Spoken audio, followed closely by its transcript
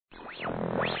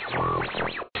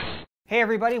Hey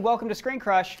everybody, welcome to Screen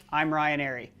Crush. I'm Ryan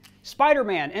Airy.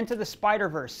 Spider-Man Into the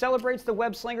Spider-Verse celebrates the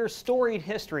web-slinger's storied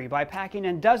history by packing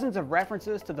in dozens of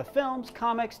references to the films,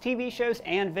 comics, TV shows,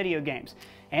 and video games.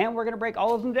 And we're going to break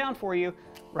all of them down for you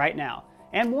right now.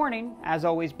 And warning, as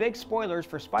always, big spoilers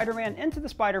for Spider-Man Into the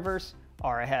Spider-Verse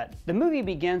are ahead. The movie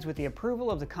begins with the approval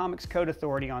of the Comics Code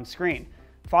Authority on screen.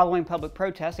 Following public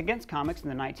protests against comics in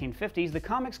the 1950s, the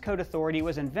Comics Code Authority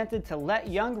was invented to let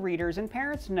young readers and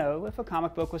parents know if a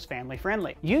comic book was family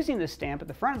friendly. Using this stamp at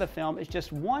the front of the film is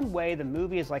just one way the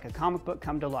movie is like a comic book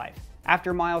come to life.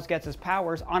 After Miles gets his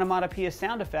powers, onomatopoeia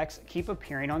sound effects keep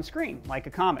appearing on screen, like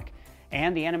a comic.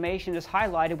 And the animation is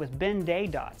highlighted with Ben-Day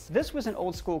dots. This was an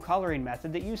old school coloring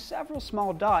method that used several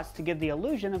small dots to give the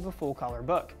illusion of a full color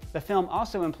book. The film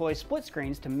also employs split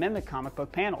screens to mimic comic book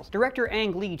panels. Director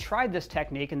Ang Lee tried this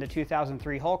technique in the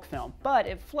 2003 Hulk film, but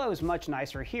it flows much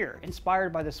nicer here,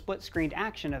 inspired by the split screened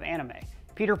action of anime.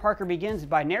 Peter Parker begins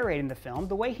by narrating the film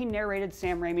the way he narrated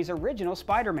Sam Raimi's original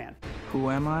Spider-Man. Who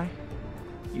am I?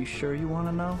 You sure you want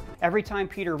to know? Every time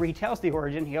Peter retells the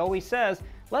origin, he always says,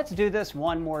 "Let's do this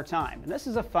one more time." And this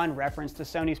is a fun reference to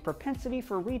Sony's propensity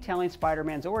for retelling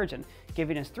Spider-Man's origin,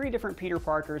 giving us 3 different Peter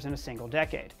Parkers in a single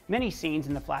decade. Many scenes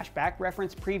in the flashback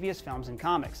reference previous films and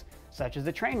comics, such as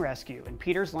the train rescue and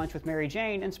Peter's lunch with Mary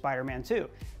Jane in Spider-Man 2,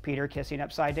 Peter kissing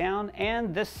upside down,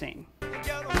 and this scene.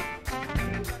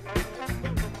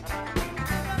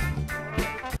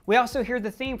 We also hear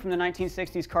the theme from the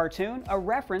 1960s cartoon, a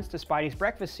reference to Spidey's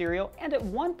breakfast cereal, and at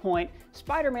one point,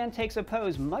 Spider-Man takes a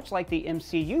pose much like the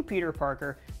MCU Peter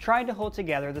Parker, trying to hold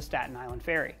together the Staten Island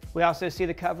Ferry. We also see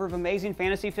the cover of Amazing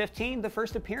Fantasy 15, the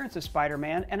first appearance of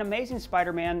Spider-Man, and Amazing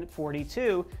Spider-Man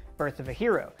 42, Birth of a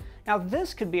Hero. Now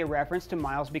this could be a reference to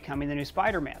Miles becoming the new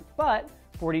Spider-Man, but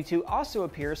 42 also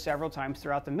appears several times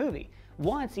throughout the movie,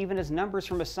 once even as numbers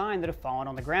from a sign that have fallen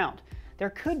on the ground. There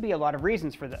could be a lot of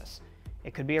reasons for this.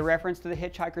 It could be a reference to the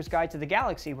Hitchhiker's Guide to the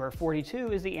Galaxy, where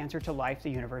 42 is the answer to life, the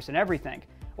universe, and everything.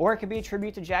 Or it could be a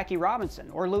tribute to Jackie Robinson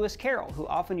or Lewis Carroll, who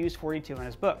often used 42 in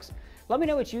his books. Let me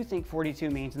know what you think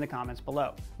 42 means in the comments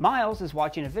below. Miles is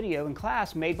watching a video in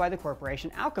class made by the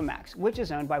corporation Alchemax, which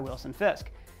is owned by Wilson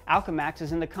Fisk. Alchemax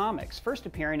is in the comics, first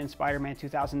appearing in Spider-Man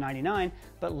 2099,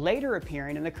 but later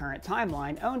appearing in the current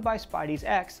timeline owned by Spidey's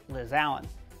ex, Liz Allen.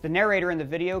 The narrator in the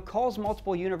video calls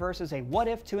multiple universes a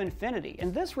what-if to infinity,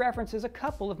 and this references a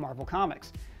couple of Marvel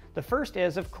comics. The first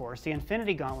is, of course, the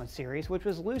Infinity Gauntlet series, which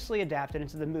was loosely adapted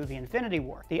into the movie Infinity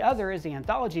War. The other is the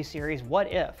anthology series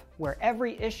What If, where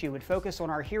every issue would focus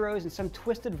on our heroes in some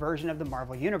twisted version of the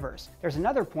Marvel Universe. There's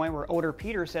another point where older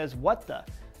Peter says, "What the?"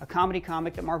 a comedy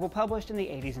comic that Marvel published in the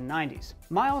 80s and 90s.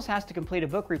 Miles has to complete a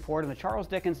book report on the Charles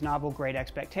Dickens novel Great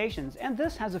Expectations, and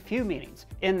this has a few meanings.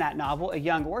 In that novel, a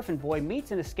young orphan boy meets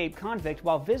an escaped convict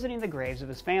while visiting the graves of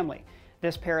his family.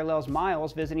 This parallels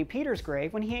Miles visiting Peter's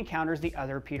grave when he encounters the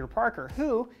other Peter Parker,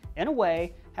 who, in a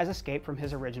way, has escaped from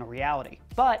his original reality.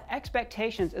 But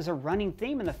expectations is a running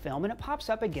theme in the film, and it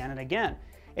pops up again and again.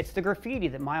 It's the graffiti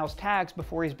that Miles tags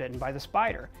before he's bitten by the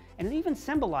spider, and it even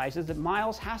symbolizes that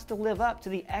Miles has to live up to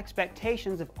the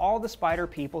expectations of all the spider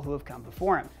people who have come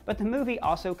before him. But the movie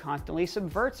also constantly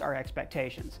subverts our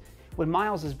expectations. When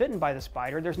Miles is bitten by the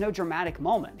spider, there's no dramatic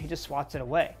moment, he just swats it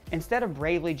away. Instead of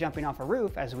bravely jumping off a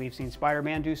roof, as we've seen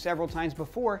Spider-Man do several times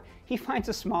before, he finds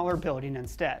a smaller building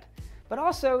instead. But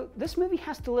also, this movie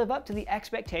has to live up to the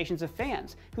expectations of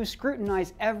fans, who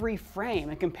scrutinize every frame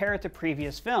and compare it to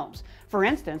previous films. For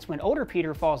instance, when older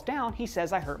Peter falls down, he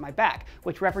says, "I hurt my back,"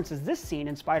 which references this scene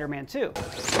in Spider-Man 2.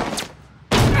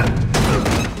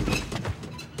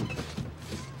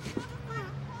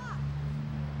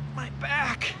 My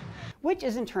back! Which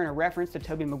is in turn a reference to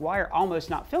Tobey Maguire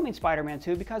almost not filming Spider-Man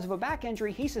 2 because of a back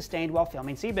injury he sustained while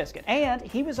filming Seabiscuit. And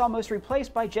he was almost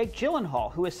replaced by Jake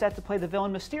Gyllenhaal, who is set to play the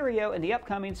villain Mysterio in the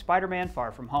upcoming Spider-Man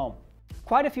Far From Home.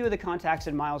 Quite a few of the contacts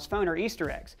in Miles' phone are Easter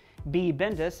eggs. B.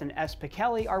 Bendis and S.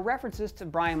 Pichelli are references to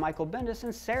Brian Michael Bendis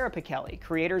and Sarah Pichelli,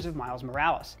 creators of Miles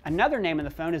Morales. Another name in the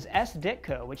phone is S.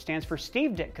 Ditko, which stands for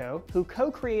Steve Ditko, who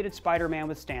co-created Spider-Man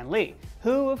with Stan Lee,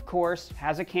 who, of course,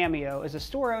 has a cameo as a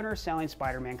store owner selling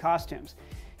Spider-Man costumes.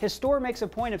 His store makes a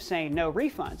point of saying no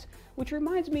refunds, which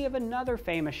reminds me of another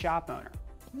famous shop owner.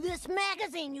 "This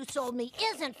magazine you sold me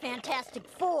isn't Fantastic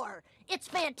Four, it's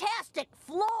Fantastic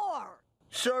Floor."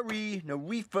 Sorry, no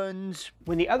refunds.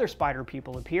 When the other Spider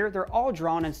people appear, they're all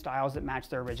drawn in styles that match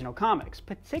their original comics,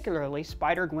 particularly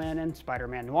Spider-Gwen and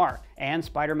Spider-Man Noir. And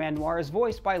Spider-Man Noir is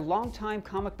voiced by longtime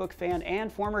comic book fan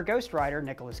and former Ghost Rider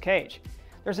Nicolas Cage.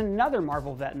 There's another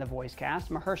Marvel vet in the voice cast,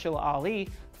 Mahershala Ali,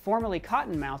 formerly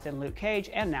Cottonmouth in Luke Cage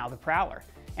and now the Prowler.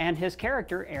 And his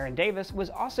character, Aaron Davis, was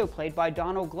also played by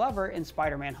Donald Glover in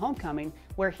Spider-Man Homecoming,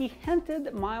 where he hinted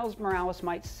that Miles Morales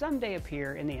might someday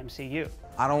appear in the MCU.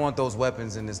 I don't want those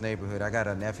weapons in this neighborhood. I got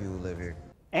a nephew who live here.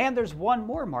 And there's one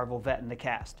more Marvel vet in the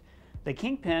cast. The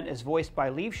Kingpin is voiced by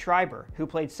Liev Schreiber, who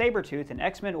played Sabretooth in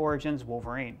X-Men Origins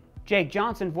Wolverine. Jake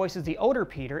Johnson voices the older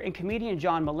Peter, and comedian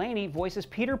John Mulaney voices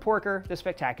Peter Porker, the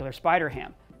Spectacular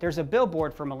Spider-Ham. There's a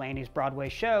billboard for Mulaney's Broadway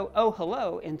show, Oh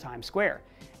Hello, in Times Square.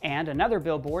 And another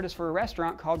billboard is for a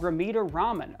restaurant called Romita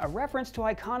Ramen, a reference to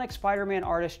iconic Spider-Man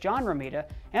artist John Romita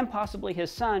and possibly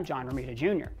his son, John Romita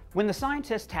Jr. When the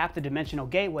scientists tap the dimensional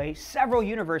gateway, several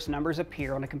universe numbers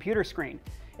appear on a computer screen.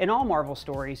 In all Marvel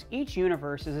stories, each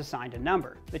universe is assigned a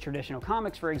number. The traditional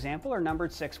comics, for example, are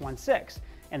numbered 616,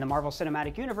 and the Marvel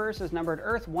Cinematic Universe is numbered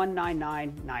Earth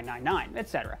 199999,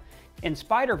 etc. In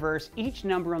Spider-Verse, each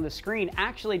number on the screen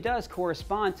actually does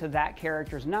correspond to that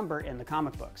character's number in the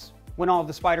comic books. When all of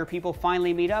the Spider People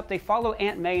finally meet up, they follow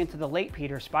Aunt May into the late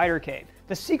Peter's Spider Cave.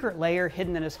 The secret lair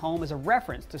hidden in his home is a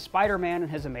reference to Spider-Man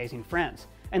and his amazing friends.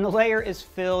 And the lair is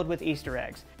filled with Easter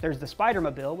eggs. There's the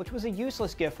Spider-Mobile, which was a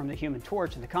useless gift from the Human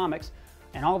Torch in the comics,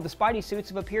 and all of the Spidey suits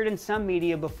have appeared in some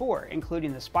media before,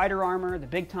 including the Spider Armor, the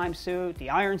Big Time suit, the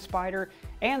Iron Spider,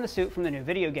 and the suit from the new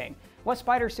video game. What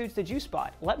Spider suits did you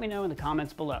spot? Let me know in the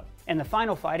comments below. In the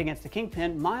final fight against the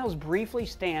Kingpin, Miles briefly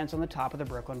stands on the top of the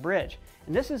Brooklyn Bridge.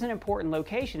 And this is an important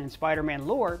location in Spider-Man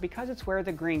lore because it's where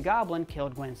the Green Goblin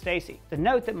killed Gwen Stacy. The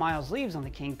note that Miles leaves on the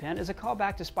Kingpin is a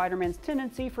callback to Spider-Man's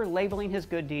tendency for labeling his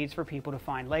good deeds for people to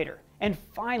find later. And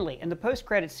finally, in the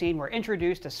post-credits scene, we're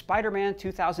introduced to Spider-Man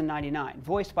 2099,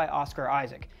 voiced by Oscar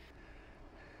Isaac.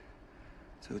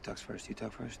 So who talks first? You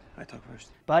talk first? I talk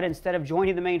first? But instead of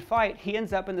joining the main fight, he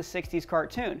ends up in the 60s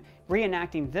cartoon,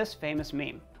 reenacting this famous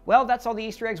meme. Well, that's all the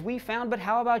Easter eggs we found, but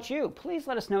how about you? Please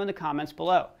let us know in the comments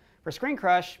below. For Screen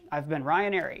Crush, I've been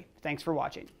Ryan Airy. Thanks for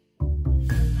watching.